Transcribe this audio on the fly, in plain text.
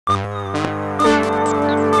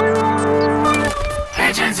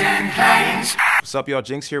What's up, y'all?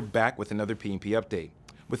 Jinx here, back with another P&P update.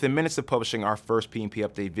 Within minutes of publishing our first P&P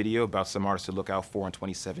update video about some artists to look out for in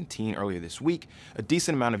 2017 earlier this week, a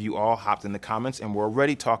decent amount of you all hopped in the comments and were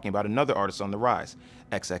already talking about another artist on the rise,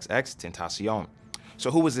 XXXTENTACION.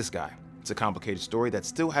 So who was this guy? It's a complicated story that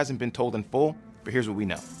still hasn't been told in full, but here's what we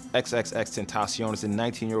know. XXXTENTACION is a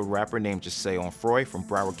 19-year-old rapper named Jesse Onfroy from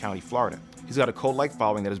Broward County, Florida. He's got a cult-like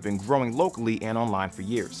following that has been growing locally and online for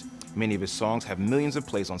years. Many of his songs have millions of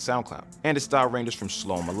plays on SoundCloud, and his style ranges from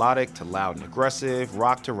slow and melodic to loud and aggressive,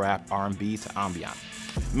 rock to rap, R&B to ambient.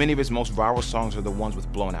 Many of his most viral songs are the ones with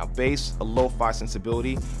blown-out bass, a lo-fi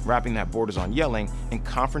sensibility, rapping that borders on yelling, and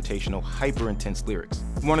confrontational, hyper-intense lyrics.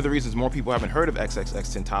 One of the reasons more people haven't heard of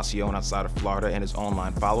XXXTENTACION outside of Florida and his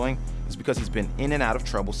online following is because he's been in and out of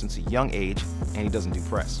trouble since a young age, and he doesn't do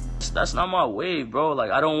press. That's not my wave, bro.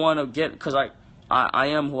 Like, I don't want to get, because I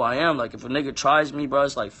am who I am. Like, if a nigga tries me, bro,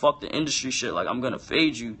 it's like, fuck the industry shit. Like, I'm gonna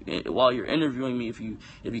fade you while you're interviewing me if you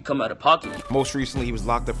come out of pocket. Most recently, he was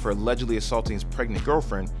locked up for allegedly assaulting his pregnant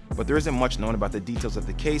girlfriend, but there isn't much known about the details of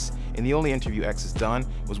the case, and the only interview X has done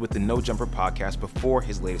was with the No Jumper podcast before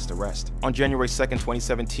his latest arrest. On January 2nd,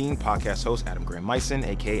 2017, podcast host Adam Graham-Myson,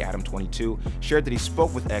 aka Adam22, shared that he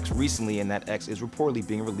spoke with X recently and that X is reportedly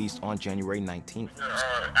being released on January 19th.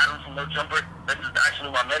 Adam from No Jumper. This is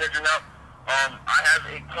actually my manager now. I have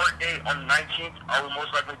a court date on the 19th. I will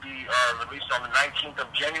most likely be released on the 19th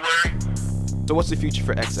of January. So what's the future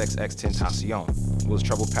for XXXTENTACION? Will his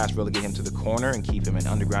troubled past relegate him to the corner and keep him an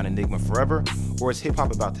underground enigma forever? Or is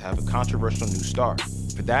hip-hop about to have a controversial new star?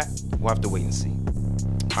 For that, we'll have to wait and see.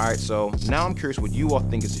 Alright, so now I'm curious what you all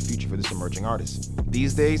think is the future for this emerging artist.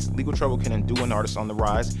 These days, legal trouble can undo an artist on the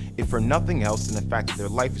rise, if for nothing else than the fact that their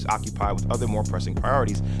life is occupied with other more pressing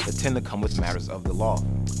priorities that tend to come with matters of the law.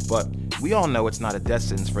 But we all know it's not a death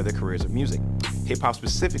sentence for their careers of music. Hip-hop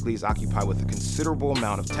specifically is occupied with a considerable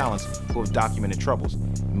amount of talents who have documented troubles,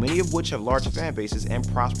 many of which have large fan bases and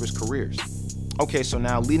prosperous careers. Okay, so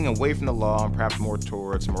now leading away from the law and perhaps more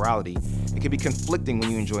towards morality, it can be conflicting when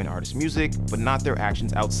you enjoy an artist's music, but not their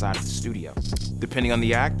actions outside of the studio. Depending on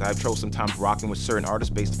the act, I have trouble sometimes rocking with certain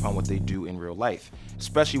artists based upon what they do in real life,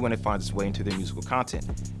 especially when it finds its way into their musical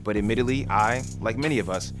content. But admittedly, I, like many of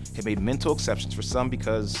us, have made mental exceptions for some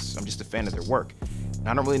because I'm just a fan of their work. And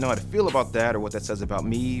I don't really know how to feel about that or what that says about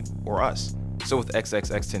me or us. So with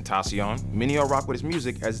XXXTENTACION, many all rock with his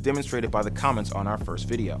music as demonstrated by the comments on our first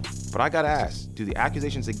video. But I gotta ask, do the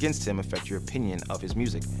accusations against him affect your opinion of his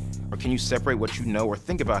music? Or can you separate what you know or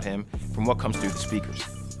think about him from what comes through the speakers?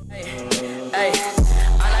 Hey,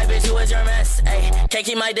 I like bitch who is your mess. Hey, can't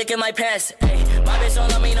keep my dick in my pants. Hey, my bitch don't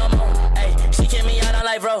love me no more. Hey, she kick me out on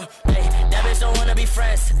life, bro. Hey, that bitch don't wanna be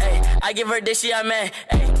friends. Hey, I give her dick, she a man.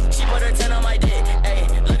 Hey, she put her 10 on my dick. Hey,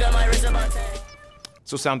 look at my wrist about 10.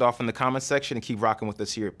 So sound off in the comments section and keep rocking with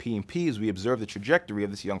us here at P&P as we observe the trajectory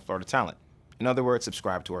of this young Florida talent. In other words,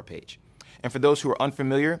 subscribe to our page. And for those who are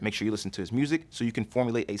unfamiliar, make sure you listen to his music so you can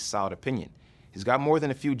formulate a solid opinion. He's got more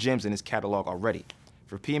than a few gems in his catalog already.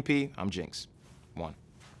 For P&P, I'm Jinx. 1.